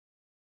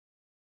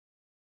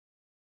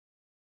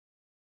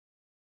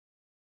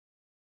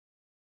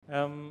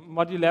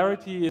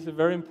Modularity is a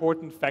very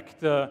important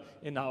factor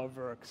in our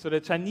work. So the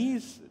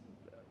Chinese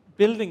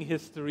building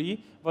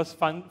history was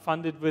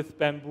funded with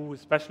bamboo,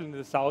 especially in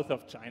the south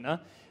of China.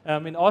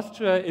 In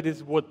Austria, it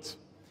is wood.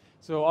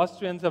 So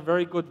Austrians are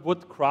very good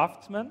wood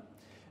craftsmen.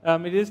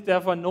 It is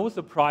therefore no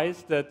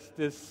surprise that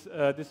this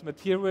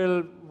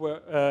material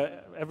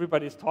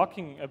everybody is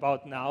talking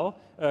about now,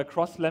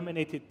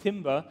 cross-laminated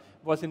timber,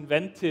 was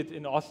invented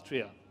in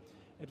Austria.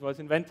 It was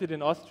invented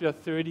in Austria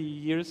 30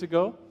 years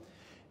ago.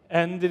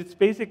 And it's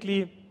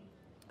basically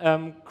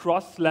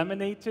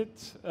cross-laminated,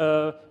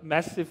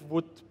 massive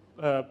wood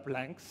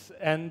planks.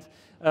 And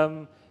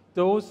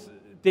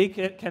they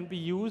can be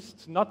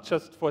used not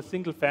just for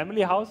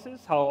single-family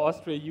houses, how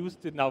Austria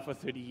used it now for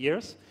 30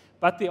 years,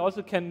 but they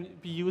also can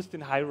be used in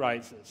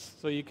high-rises.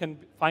 So you can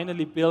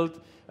finally build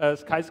a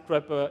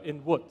skyscraper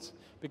in wood.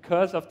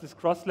 Because of this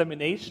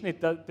cross-lamination,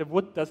 the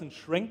wood doesn't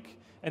shrink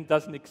and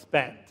doesn't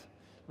expand,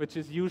 which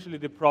is usually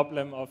the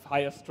problem of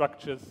higher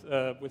structures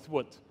with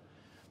wood.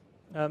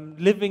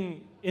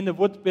 Living in a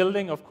wood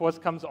building, of course,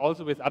 comes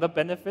also with other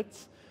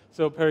benefits.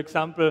 So, for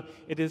example,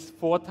 it is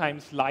 4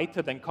 times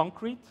lighter than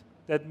concrete.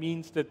 That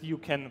means that you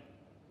can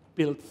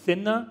build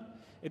thinner.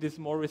 It is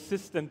more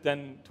resistant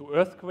than to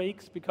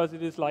earthquakes because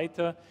it is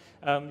lighter.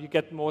 You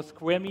get more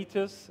square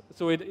meters.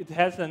 So it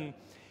has an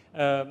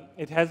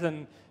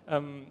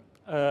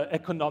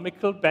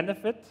economical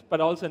benefit,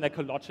 but also an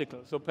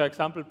ecological. So, for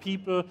example,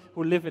 people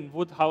who live in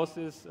wood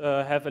houses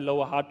have a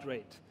lower heart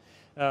rate.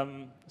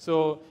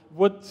 So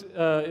wood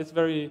is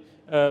very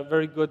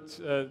good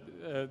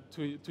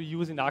to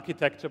use in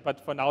architecture, but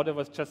for now there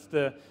was just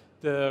the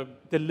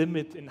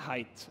limit in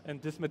height,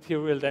 and this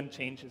material then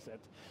changes it.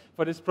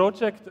 For this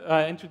project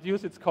I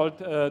introduced, it's called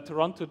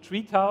Toronto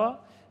Tree Tower.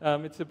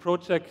 It's a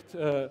project,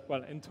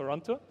 in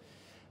Toronto,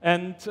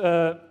 and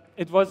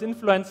it was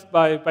influenced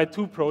by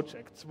 2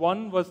 projects.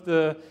 One was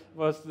the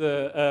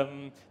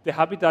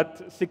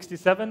Habitat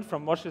 67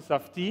 from Moshe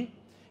Safdie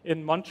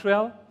in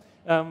Montreal,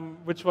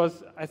 which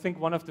was, I think,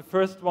 one of the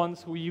first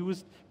ones who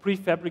used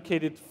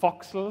prefabricated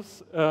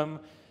voxels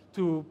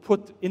to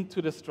put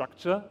into the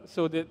structure.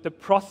 So the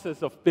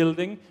process of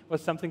building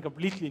was something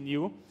completely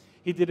new.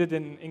 He did it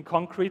in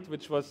concrete,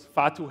 which was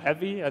far too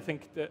heavy. I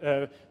think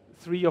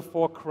 3 or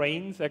 4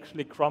 cranes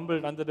actually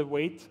crumbled under the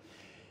weight.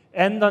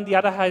 And on the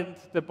other hand,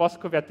 the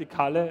Bosco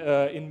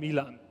Verticale in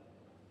Milan.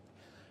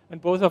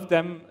 And both of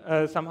them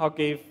somehow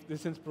gave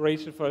this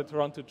inspiration for the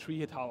Toronto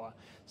Tree Tower.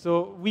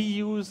 So we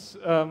use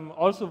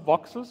also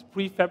voxels,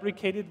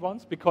 prefabricated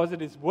ones, because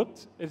it is wood,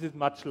 it is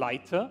much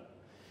lighter.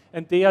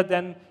 And they are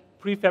then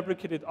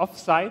prefabricated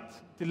off-site,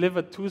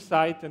 delivered to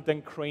site, and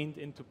then craned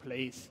into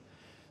place.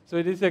 So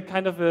it is a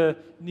kind of a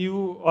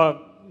new,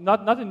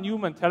 not a new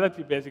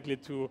mentality basically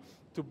to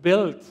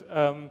build,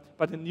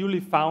 but a newly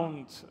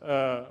found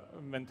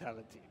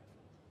mentality.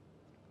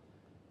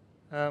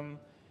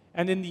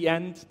 And in the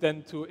end,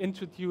 then to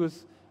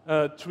introduce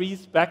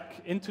trees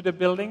back into the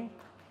building.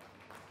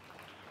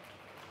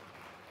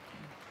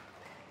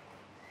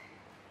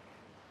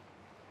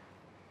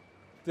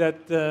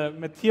 That the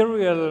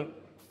material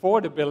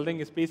for the building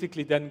is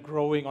basically then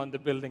growing on the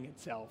building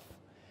itself.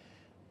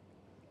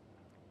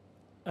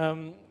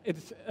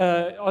 It's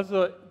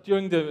also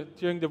during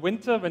the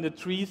winter when the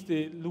trees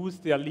they lose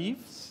their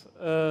leaves,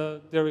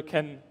 there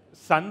can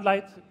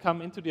sunlight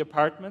come into the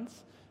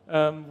apartments.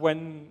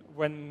 When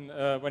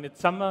it's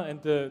summer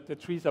and the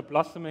trees are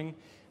blossoming,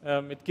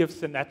 it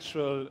gives a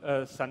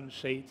natural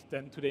sunshade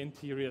then to the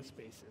interior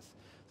spaces.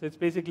 So it's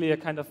basically a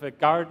kind of a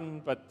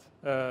garden, but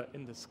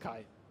in the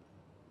sky.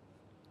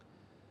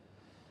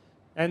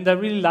 And I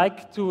really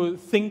like to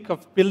think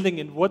of building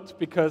in wood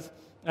because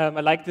I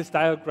like this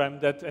diagram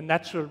that a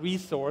natural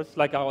resource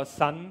like our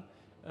sun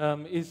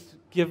is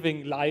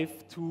giving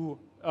life to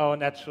our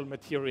natural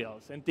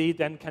materials, and they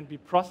then can be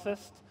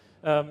processed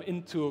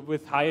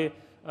with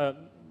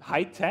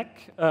high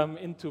tech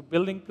into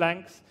building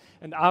planks,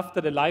 and after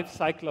the life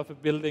cycle of a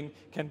building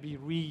can be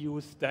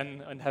reused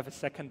then and have a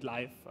second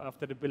life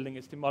after the building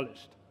is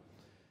demolished.